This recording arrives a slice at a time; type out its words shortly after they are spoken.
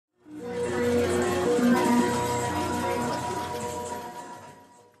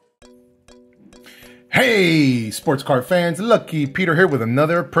Hey, sports card fans, Lucky Peter here with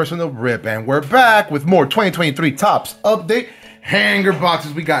another personal rip, and we're back with more 2023 Topps update hanger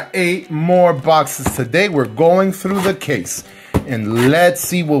boxes. We got 8 more boxes today. We're going through the case, and let's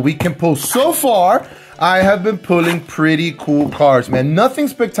see what we can pull. So far, I have been pulling pretty cool cards, man. Nothing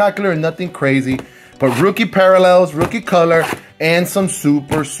spectacular and nothing crazy, but rookie parallels, rookie color, and some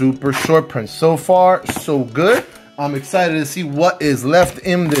super short prints. So far, so good. I'm excited to see what is left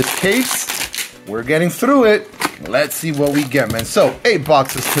in this case. We're getting through it. Let's see what we get, man. So 8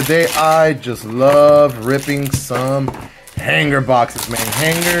 boxes today. I just love ripping some hanger boxes, man.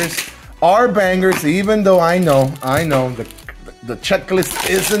 Hangers are bangers, even though I know the checklist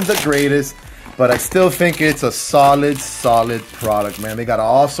isn't the greatest, but I still think it's a solid product, man. They got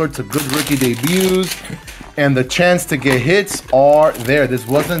all sorts of good rookie debuts, and the chance to get hits are there. This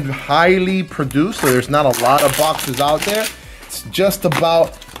wasn't highly produced, so there's not a lot of boxes out there. It's just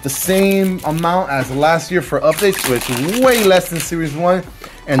about the same amount as last year for updates, so it's way less than Series 1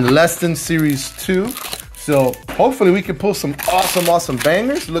 and less than Series 2. So hopefully we can pull some awesome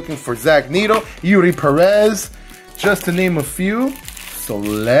bangers. Looking for Zach Neto, Yuri Perez, just to name a few. So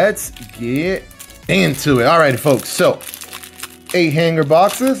let's get into it. All right, folks. So 8 hanger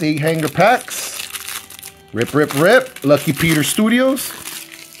boxes, 8 hanger packs. Rip. Lucky Peter Studios.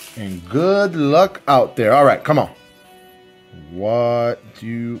 And good luck out there. All right, come on. What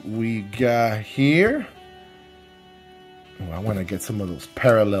do we got here? Oh, I want to get some of those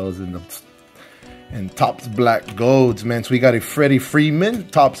parallels in the and Topps Black Golds, man. So we got a Freddie Freeman,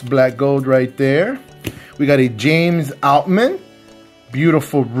 Topps Black Gold right there. We got a James Outman,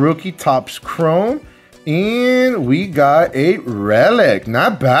 beautiful rookie, Topps Chrome. And we got a relic.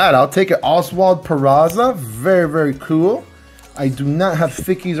 Not bad. I'll take it. Oswald Peraza. Very cool. I do not have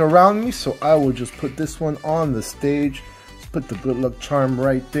thickies around me, so I will just put this one on the stage. Let's put the good luck charm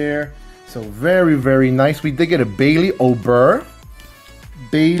right there. So very nice. We did get a Bailey Ober.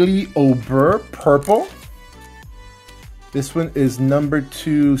 Purple. This one is number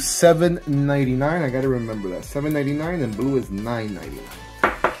 2, $7.99. I gotta remember that. $7.99, and blue is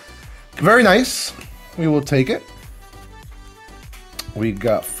 $9.99. Very nice. We will take it. We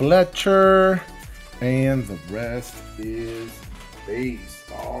got Fletcher, and the rest is base.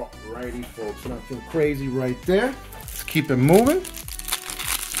 Alrighty, folks. Nothing crazy right there. Let's keep it moving.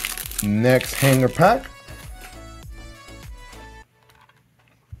 Next hanger pack.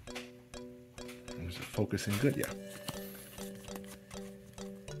 Is it focusing good? Yeah.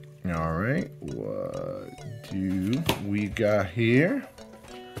 All right. What do we got here?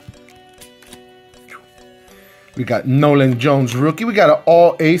 We got Nolan Jones rookie. We got an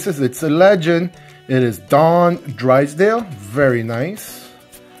all aces. It's a legend. It is Don Drysdale. Very nice.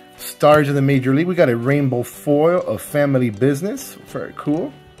 Stars of the Major League. We got a rainbow foil of Family Business. Very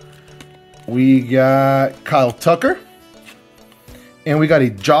cool. We got Kyle Tucker. And we got a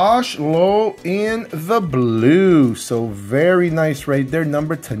Josh Lowe in the blue. So very nice right there.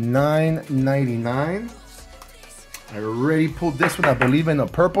 Number to $9.99. I already pulled this one, I believe, in a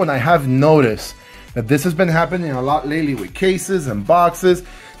purple. And I have noticed that this has been happening a lot lately with cases and boxes,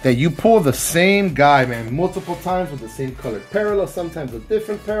 that you pull the same guy, man, multiple times with the same colored parallel, sometimes a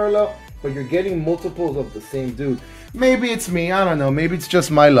different parallel, but you're getting multiples of the same dude. Maybe it's me, I don't know, maybe it's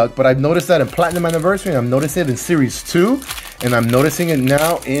just my luck, but I've noticed that in Platinum Anniversary, and I've noticed it in Series 2, and I'm noticing it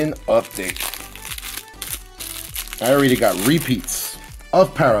now in Update. I already got repeats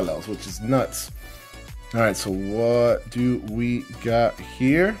of parallels, which is nuts. All right, so what do we got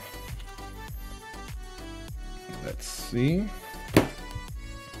here? Let's see.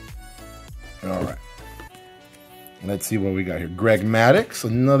 All right. Let's see what we got here. Greg Maddux,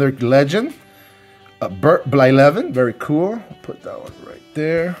 another legend. Bert Blyleven, very cool. I'll put that one right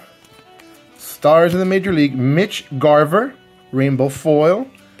there. Stars in the Major League. Mitch Garver, rainbow foil.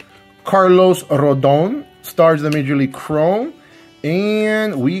 Carlos Rodon, stars in the Major League Chrome.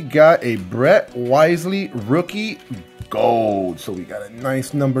 And we got a Brett Wisely rookie gold. So we got a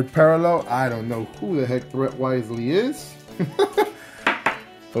nice numbered parallel. I don't know who the heck Brett Wisely is.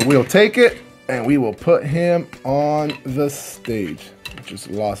 But we'll take it, and we will put him on the stage. Just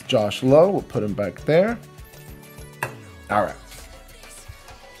lost Josh Lowe. We'll put him back there. All right.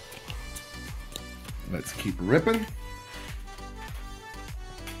 Let's keep ripping.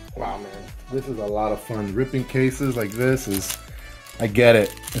 Wow, man. This is a lot of fun. Ripping cases like this is, I get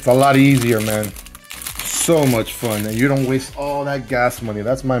it. It's a lot easier, man. So much fun, and you don't waste all that gas money.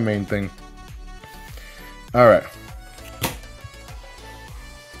 That's my main thing. All right.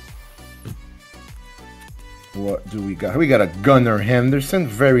 What do we got? We got a Gunnar Henderson,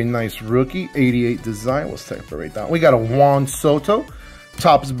 very nice rookie, 88 design. We'll separate that. We got a Juan Soto,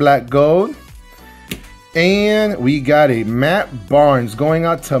 Topps Black Gold. And we got a Matt Barnes going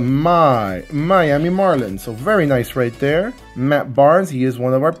out to my Miami Marlins. So very nice right there. Matt Barnes, he is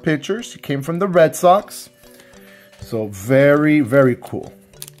one of our pitchers. He came from the Red Sox. So very, very cool.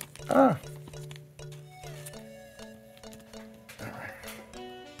 All right.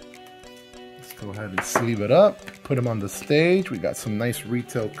 Let's go ahead and sleeve it up. Put him on the stage. We got some nice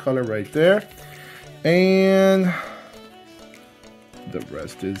retail color right there. And the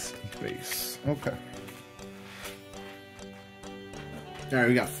rest is base. Okay. All right,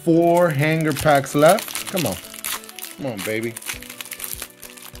 we got 4 hanger packs left. Come on. Come on, baby.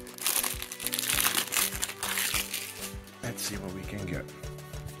 Let's see what we can get.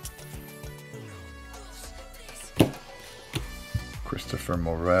 Christopher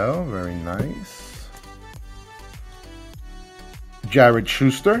Morel, very nice. Jared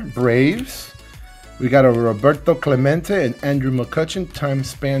Schuster, Braves. We got a Roberto Clemente and Andrew McCutchen,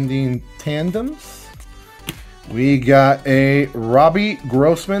 time-spanning tandems. We got a Robbie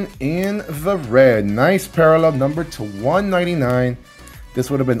Grossman in the red. Nice parallel number to 199. This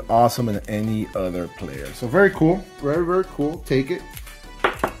would have been awesome in any other player. So very cool. Very, very cool. Take it.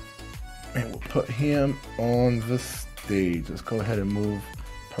 And we'll put him on the stage. Let's go ahead and move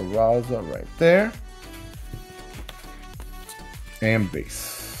Peraza right there. And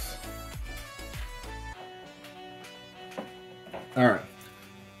base. All right.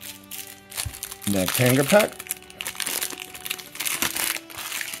 Next hanger pack.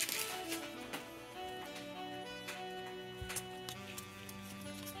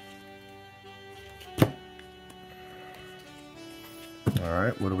 All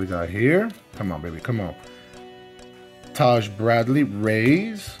right, what do we got here? Come on, baby, come on. Taj Bradley,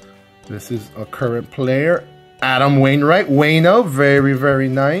 Rays. This is a current player. Adam Wainwright, Wayno, very, very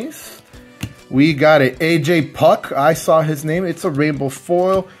nice. We got a AJ Puck. I saw his name. It's a rainbow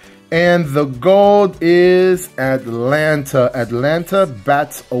foil. And the gold is Atlanta. Atlanta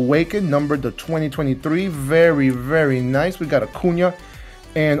Bats Awaken, numbered to 2023. Very, very nice. We got Acuna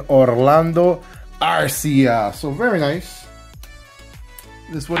and Orlando Arcia. So very nice.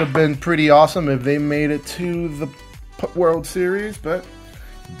 This would have been pretty awesome if they made it to the World Series, but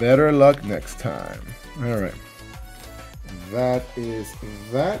better luck next time. All right. That is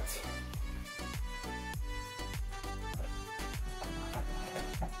that.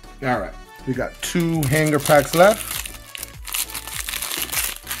 All right. We got 2 hanger packs left.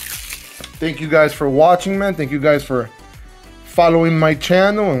 Thank you guys for watching, man. Thank you guys for following my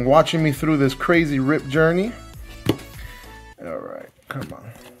channel and watching me through this crazy rip journey. All right. Come on.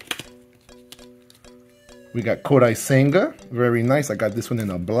 We got Kodai Senga. Very nice. I got this one in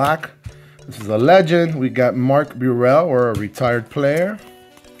a black. This is a legend. We got Mark Burrell, or a retired player.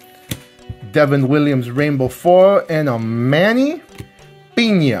 Devin Williams rainbow foil. And a Manny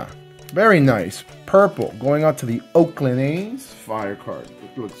Pina. Very nice. Purple. Going out to the Oakland A's. Fire card.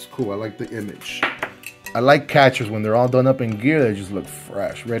 It looks cool. I like the image. I like catchers when they're all done up in gear. They just look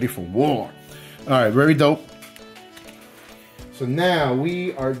fresh. Ready for war. All right. Very dope. So now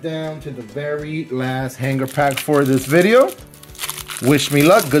we are down to the very last hanger pack for this video. Wish me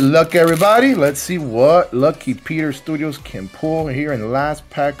luck. Good luck, everybody. Let's see what Lucky Peter Studios can pull here in the last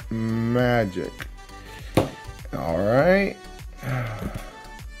pack magic. All right.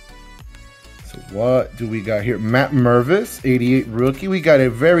 So what do we got here? Matt Mervis, 88 rookie. We got a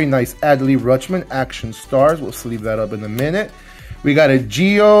very nice Adley Rutschman, Action Stars. We'll sleeve that up in a minute. We got a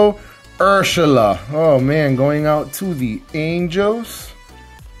Gio Urshela. Oh man, going out to the Angels.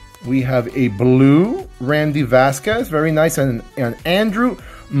 We have a blue Randy Vasquez, very nice, and an Andrew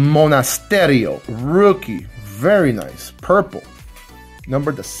Monasterio, rookie, very nice. Purple,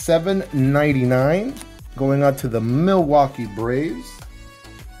 number to 799, going out to the Milwaukee Braves.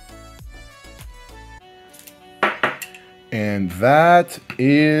 And that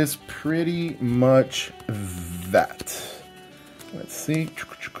is pretty much that. Let's see.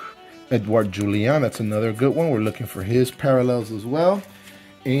 Edward Julian, that's another good one. We're looking for his parallels as well.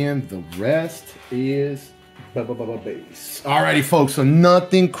 And the rest is base. Alrighty, folks, so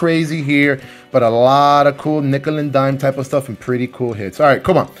nothing crazy here, but a lot of cool nickel and dime type of stuff and pretty cool hits. All right,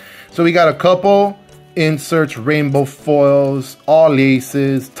 come on. So we got a couple inserts, rainbow foils, all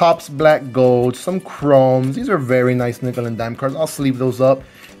aces, tops black gold, some chromes. These are very nice nickel and dime cards. I'll sleeve those up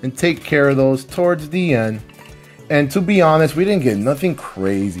and take care of those towards the end. And to be honest, we didn't get nothing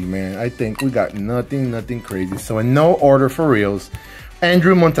crazy, man. I think we got nothing crazy. So in no order for reals.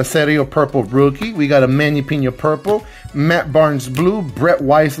 Andrew Monasterio purple rookie. We got a Manny Pina purple. Matt Barnes blue. Brett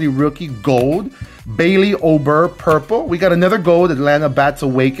Wisely rookie gold. Bailey Ober purple. We got another gold Atlanta Bats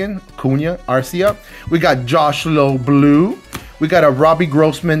Awaken. Cunha Arcia. We got Josh Lowe blue. We got a Robbie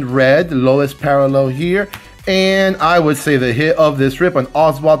Grossman red, the lowest parallel here. And I would say the hit of this rip, an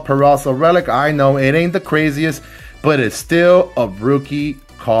Oswald Peraza relic. I know it ain't the craziest, but it's still a rookie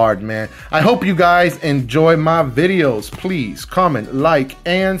card, man. I hope you guys enjoy my videos. Please comment, like,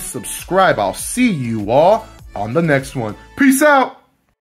 and subscribe. I'll see you all on the next one. Peace out.